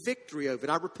give me victory over it.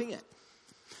 I repent.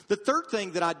 The third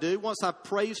thing that I do, once I've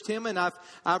praised Him and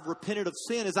I've repented of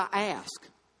sin, is I ask.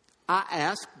 I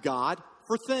ask God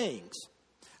for things.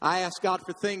 I ask God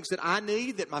for things that I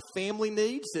need, that my family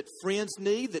needs, that friends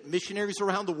need, that missionaries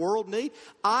around the world need.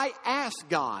 I ask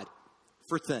God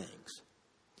for things.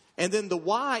 And then the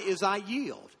why is I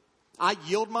yield. I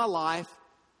yield my life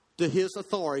to His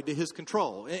authority, to His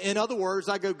control. In other words,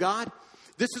 I go, God,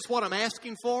 this is what I'm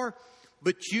asking for,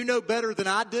 but you know better than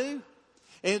I do.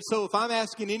 And so if I'm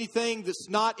asking anything that's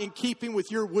not in keeping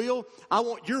with your will, I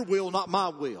want your will, not my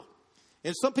will.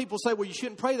 And some people say, well, you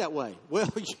shouldn't pray that way.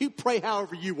 Well, you pray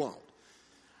however you want.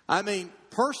 I mean,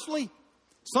 personally,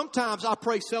 sometimes I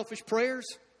pray selfish prayers.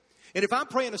 And if I'm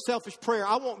praying a selfish prayer,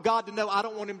 I want God to know I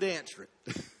don't want Him to answer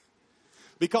it.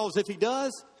 Because if He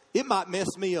does, it might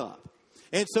mess me up.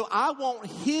 And so I want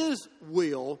His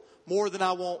will more than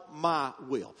I want my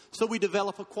will. So we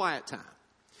develop a quiet time.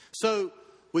 So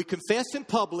we confess Him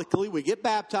publicly. We get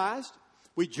baptized.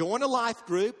 We join a life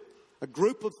group, a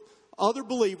group of other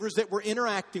believers that we're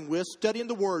interacting with, studying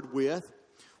the Word with.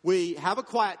 We have a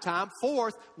quiet time.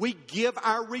 Fourth, we give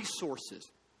our resources.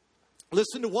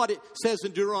 Listen to what it says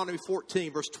in Deuteronomy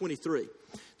 14, verse 23.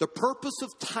 The purpose of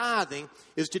tithing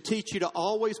is to teach you to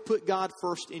always put God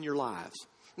first in your lives.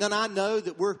 Now, I know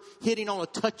that we're hitting on a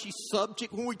touchy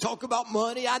subject when we talk about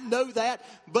money. I know that,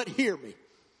 but hear me.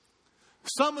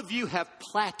 Some of you have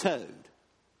plateaued,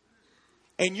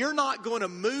 and you're not going to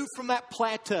move from that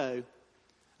plateau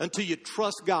until you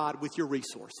trust God with your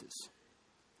resources.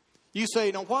 You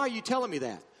say, now, why are you telling me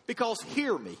that? Because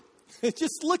hear me.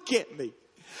 Just look at me.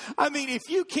 I mean, if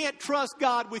you can't trust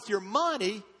God with your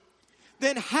money,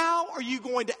 then how are you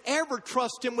going to ever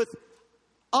trust Him with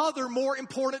other more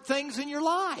important things in your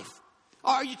life?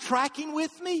 Are you tracking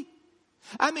with me?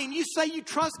 I mean, you say you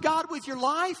trust God with your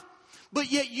life,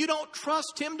 but yet you don't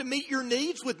trust Him to meet your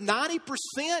needs with 90%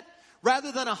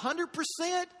 rather than 100%.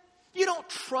 You don't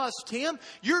trust Him.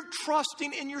 You're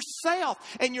trusting in yourself.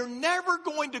 And you're never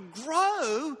going to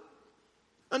grow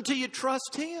until you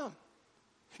trust Him.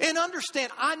 And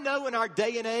understand, I know in our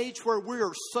day and age where we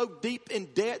are so deep in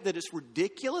debt that it's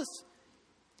ridiculous,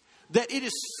 that it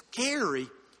is scary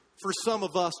for some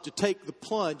of us to take the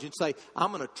plunge and say,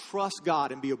 I'm going to trust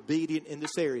God and be obedient in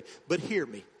this area. But hear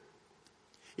me.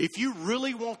 If you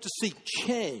really want to see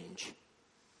change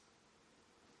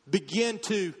begin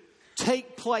to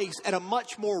take place at a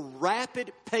much more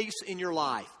rapid pace in your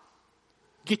life,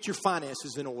 get your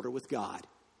finances in order with God.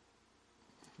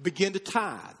 Begin to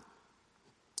tithe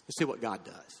and see what God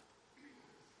does.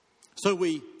 So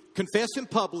we confess Him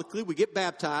publicly. We get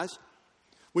baptized.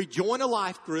 We join a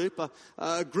life group,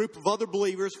 a group of other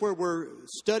believers where we're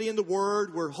studying the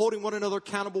Word. We're holding one another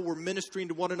accountable. We're ministering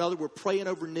to one another. We're praying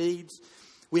over needs.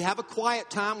 We have a quiet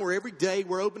time where every day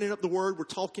we're opening up the Word. We're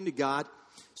talking to God.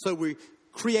 So we're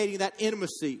creating that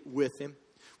intimacy with Him.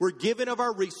 We're giving of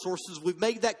our resources. We've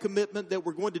made that commitment that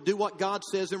we're going to do what God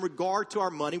says in regard to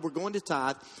our money. We're going to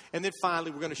tithe. And then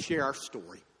finally, we're going to share our story.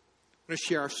 We're going to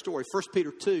share our story. 1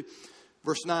 Peter 2,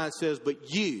 verse 9 says,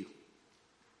 but you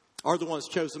are the ones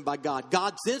chosen by God,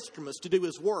 God's instruments to do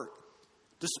His work,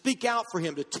 to speak out for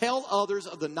Him, to tell others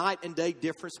of the night and day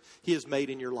difference He has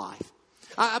made in your life.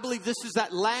 I believe this is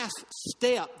that last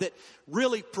step that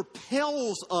really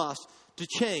propels us to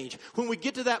change. When we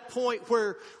get to that point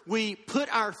where we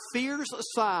put our fears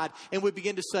aside and we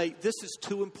begin to say, this is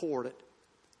too important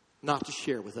not to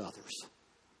share with others.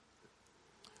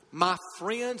 My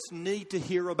friends need to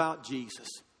hear about Jesus.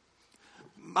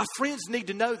 My friends need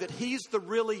to know that He's the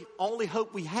really only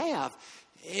hope we have.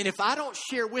 And if I don't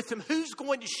share with them, who's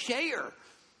going to share?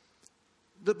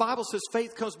 The Bible says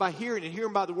faith comes by hearing and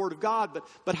hearing by the Word of God.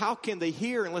 But how can they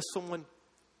hear unless someone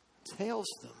tells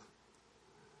them?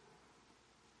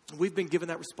 We've been given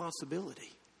that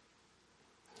responsibility.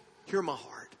 Hear my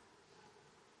heart.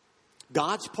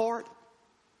 God's part,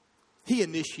 He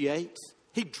initiates.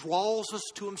 He draws us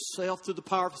to Himself through the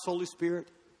power of His Holy Spirit.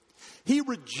 He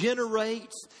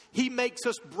regenerates. He makes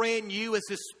us brand new as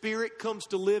His Spirit comes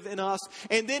to live in us.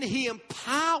 And then He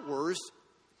empowers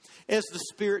as the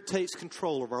Spirit takes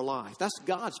control of our life. That's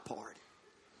God's part.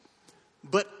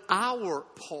 But our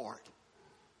part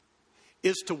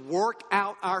is to work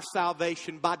out our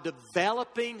salvation by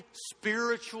developing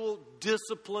spiritual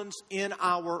disciplines in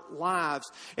our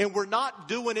lives. And we're not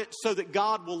doing it so that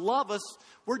God will love us.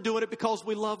 We're doing it because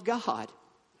we love God.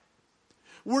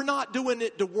 We're not doing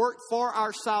it to work for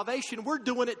our salvation. We're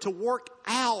doing it to work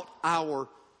out our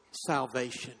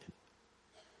salvation.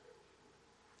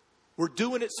 We're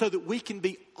doing it so that we can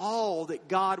be all that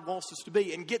God wants us to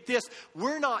be. And get this,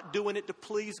 we're not doing it to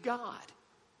please God,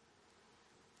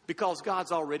 because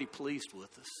God's already pleased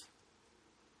with us.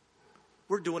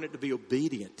 We're doing it to be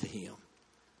obedient to Him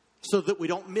so that we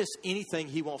don't miss anything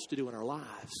He wants to do in our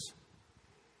lives.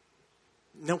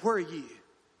 Now, where are you?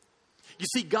 You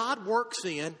see, God works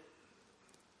in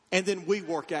and then we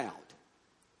work out.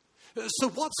 So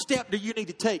what step do you need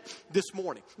to take this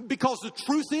morning? Because the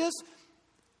truth is,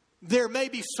 there may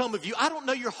be some of you, I don't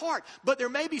know your heart, but there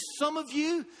may be some of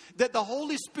you that the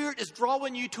Holy Spirit is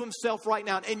drawing you to Himself right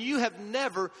now, and you have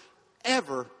never,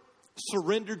 ever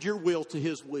surrendered your will to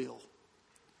His will.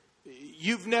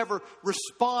 You've never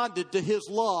responded to His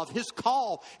love, His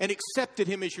call, and accepted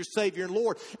Him as your Savior and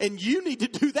Lord. And you need to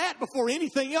do that before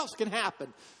anything else can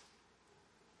happen.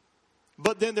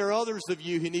 But then there are others of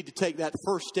you who need to take that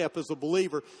first step as a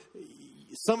believer.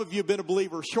 Some of you have been a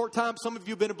believer a short time. Some of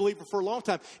you have been a believer for a long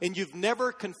time. And you've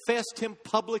never confessed Him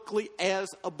publicly as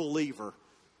a believer.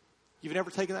 You've never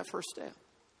taken that first step.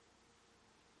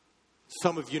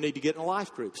 Some of you need to get in a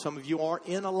life group. Some of you aren't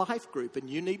in a life group, and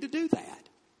you need to do that.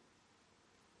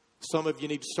 Some of you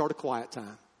need to start a quiet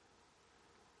time.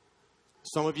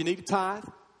 Some of you need to tithe.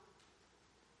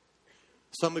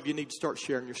 Some of you need to start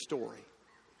sharing your story.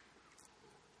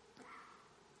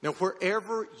 Now,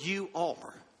 wherever you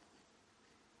are,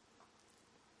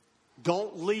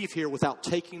 don't leave here without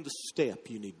taking the step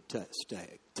you need to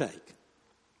take.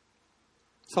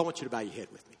 So I want you to bow your head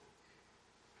with me.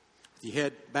 With your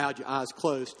head bowed, your eyes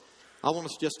closed, I want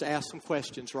us just to ask some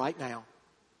questions right now.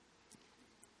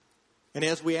 And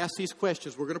as we ask these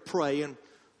questions, we're going to pray and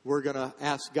we're going to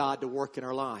ask God to work in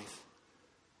our life.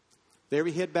 With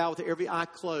every head bowed, with every eye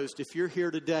closed, if you're here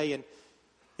today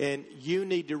and you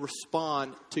need to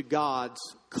respond to God's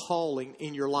calling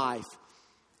in your life,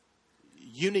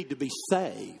 you need to be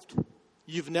saved.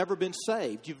 You've never been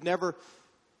saved. You've never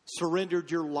surrendered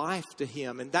your life to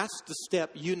Him. And that's the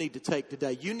step you need to take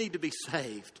today. You need to be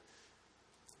saved.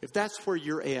 If that's where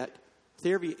you're at,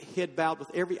 with every head bowed,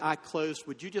 with every eye closed,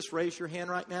 would you just raise your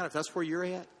hand right now if that's where you're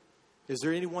at? Is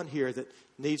there anyone here that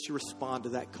needs to respond to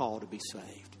that call to be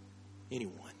saved?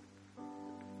 Anyone?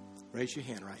 Raise your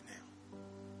hand right now.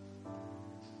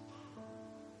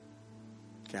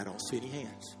 Okay, I don't see any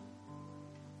hands.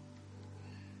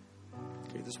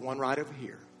 Okay, there's one right over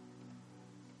here.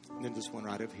 And then there's one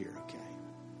right over here. Okay.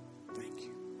 Thank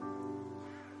you.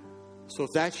 So if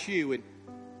that's you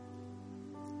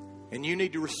and you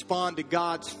need to respond to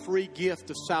God's free gift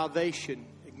of salvation,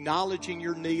 acknowledging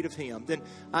your need of Him, then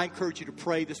I encourage you to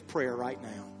pray this prayer right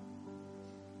now.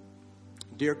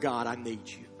 Dear God, I need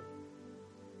you.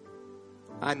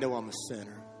 I know I'm a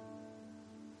sinner.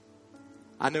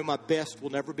 I know my best will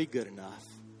never be good enough.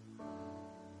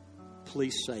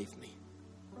 Please save me.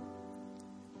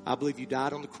 I believe you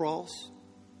died on the cross,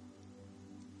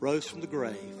 rose from the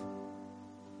grave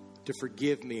to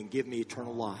forgive me and give me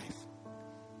eternal life,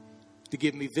 to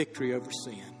give me victory over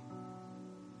sin.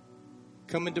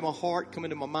 Come into my heart, come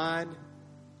into my mind,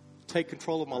 take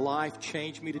control of my life,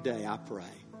 change me today, I pray.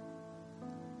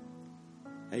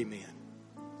 Amen.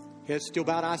 Head still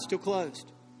bowed, eyes still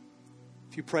closed.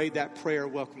 If you prayed that prayer,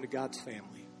 welcome to God's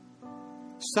family.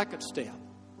 Second step.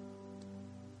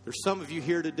 There's some of you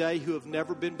here today who have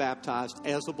never been baptized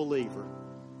as a believer.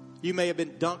 You may have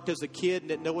been dunked as a kid and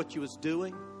didn't know what you was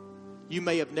doing. You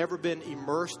may have never been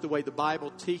immersed the way the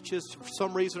Bible teaches. For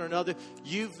some reason or another,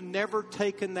 you've never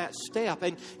taken that step.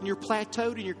 And you're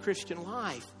plateaued in your Christian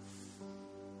life.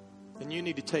 And you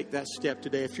need to take that step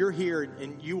today. If you're here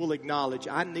and you will acknowledge,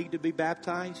 I need to be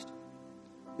baptized,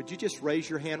 would you just raise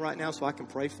your hand right now so I can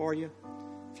pray for you?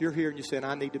 If you're here and you're saying,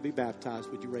 I need to be baptized,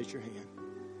 would you raise your hand?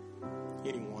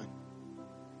 Anyone?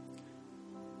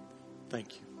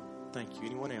 Thank you. Thank you.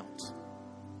 Anyone else?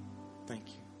 Thank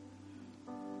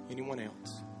you. Anyone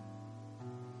else?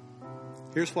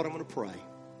 Here's what I'm going to pray.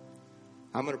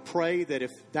 I'm going to pray that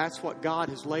if that's what God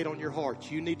has laid on your heart,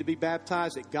 you need to be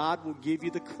baptized, that God will give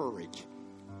you the courage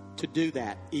to do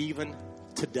that even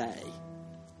today.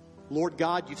 Lord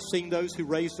God, you've seen those who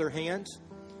raised their hands.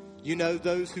 You know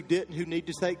those who didn't, who need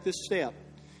to take this step.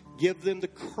 Give them the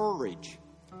courage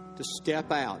to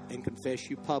step out and confess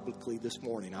you publicly this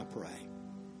morning, I pray.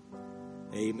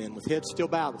 Amen. With heads still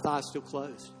bowed, with eyes still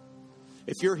closed.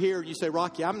 If you're here and you say,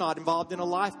 Rocky, I'm not involved in a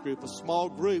life group, a small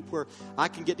group where I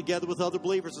can get together with other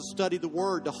believers to study the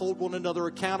Word, to hold one another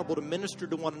accountable, to minister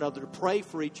to one another, to pray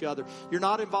for each other. You're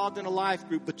not involved in a life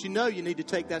group, but you know you need to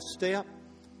take that step.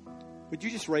 Would you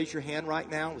just raise your hand right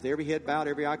now with every head bowed,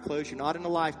 every eye closed? You're not in a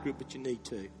life group, but you need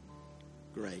to.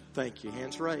 Great. Thank you.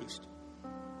 Hands raised.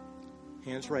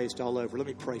 Hands raised all over. Let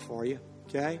me pray for you,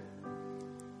 okay?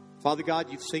 Father God,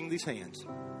 you've seen these hands.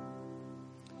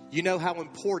 You know how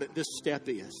important this step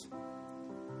is.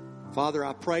 Father,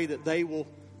 I pray that they will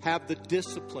have the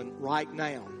discipline right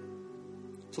now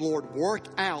to, Lord, work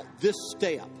out this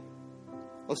step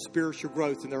of spiritual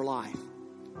growth in their life.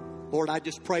 Lord, I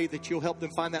just pray that you'll help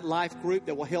them find that life group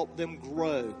that will help them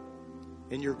grow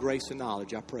in your grace and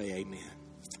knowledge. I pray, amen.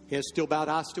 Heads still bowed,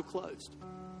 eyes still closed.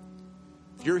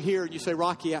 If you're here and you say,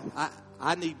 Rocky,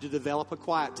 I need to develop a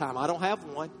quiet time. I don't have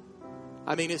one.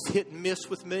 I mean, it's hit and miss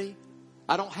with me.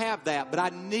 I don't have that, but I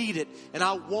need it and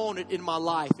I want it in my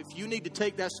life. If you need to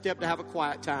take that step to have a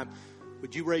quiet time,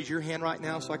 would you raise your hand right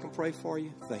now so I can pray for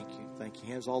you? Thank you. Thank you.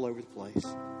 Hands all over the place.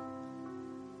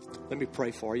 Let me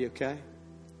pray for you, okay?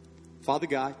 Father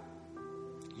God,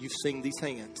 you've seen these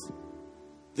hands.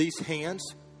 These hands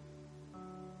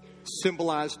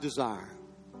symbolize desire.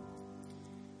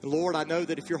 And Lord, I know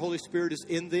that if your Holy Spirit is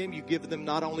in them, you've given them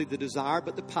not only the desire,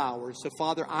 but the power. So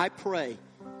Father, I pray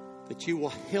that you will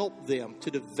help them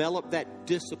to develop that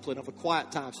discipline of a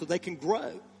quiet time so they can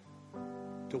grow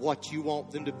to what you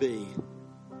want them to be.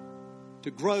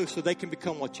 To grow so they can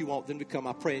become what you want them to become.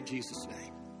 I pray in Jesus'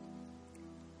 name.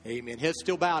 Amen. Heads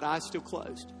still bowed, eyes still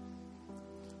closed.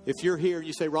 If you're here and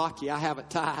you say, Rocky, I haven't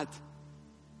tithed,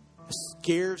 it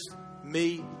scares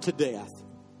me to death.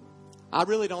 I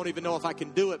really don't even know if I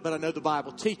can do it, but I know the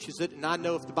Bible teaches it. And I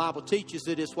know if the Bible teaches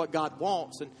it, it's what God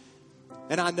wants.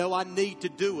 And I know I need to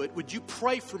do it. Would you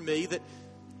pray for me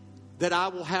that I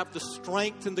will have the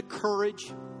strength and the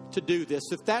courage to do this?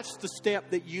 If that's the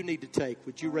step that you need to take,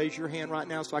 would you raise your hand right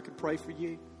now so I can pray for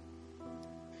you?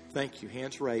 Thank you.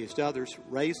 Hands raised. Others,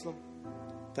 raise them.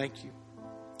 Thank you.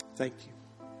 Thank you.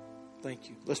 Thank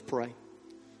you. Let's pray.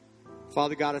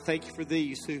 Father God, I thank you for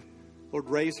these who, Lord,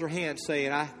 raise their hands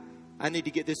saying, I need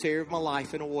to get this area of my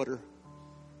life in order.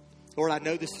 Lord, I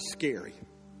know this is scary,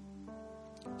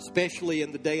 especially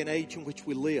in the day and age in which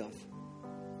we live.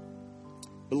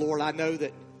 But Lord, I know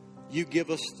that you give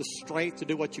us the strength to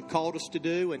do what you called us to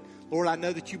do. And Lord, I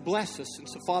know that you bless us. And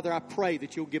so, Father, I pray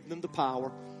that you'll give them the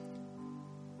power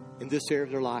in this area of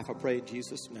their life. I pray in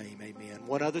Jesus' name, amen.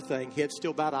 One other thing, head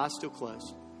still bowed, eyes still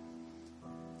closed.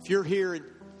 If you're here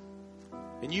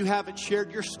and you haven't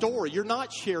shared your story, you're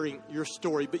not sharing your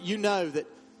story, but you know that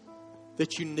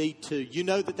that you need to. You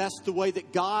know that that's the way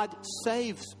that God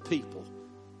saves people,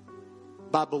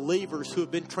 by believers who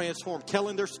have been transformed,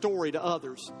 telling their story to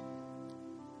others.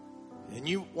 And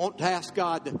you want to ask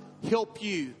God to help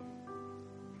you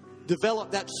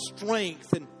develop that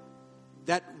strength and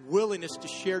that willingness to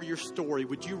share your story.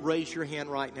 Would you raise your hand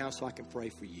right now so I can pray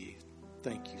for you?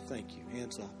 Thank you. Thank you.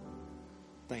 Hands up.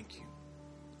 Thank you.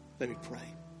 Let me pray.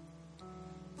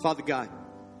 Father God,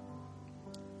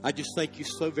 I just thank you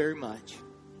so very much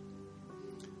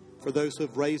for those who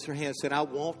have raised their hands and said, I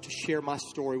want to share my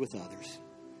story with others.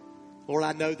 Lord,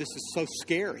 I know this is so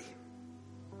scary.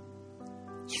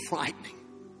 It's frightening.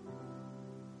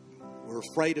 We're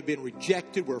afraid of being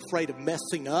rejected. We're afraid of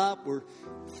messing up. We're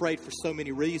afraid for so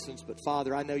many reasons. But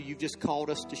Father, I know you've just called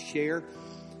us to share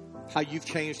how you've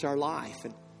changed our life.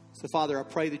 And so, Father, I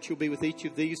pray that you'll be with each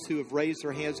of these who have raised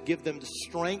their hands. Give them the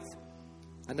strength.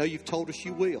 I know you've told us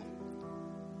you will,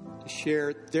 to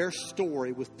share their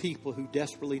story with people who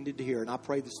desperately need to hear. And I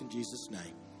pray this in Jesus'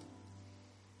 name.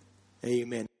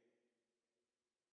 Amen.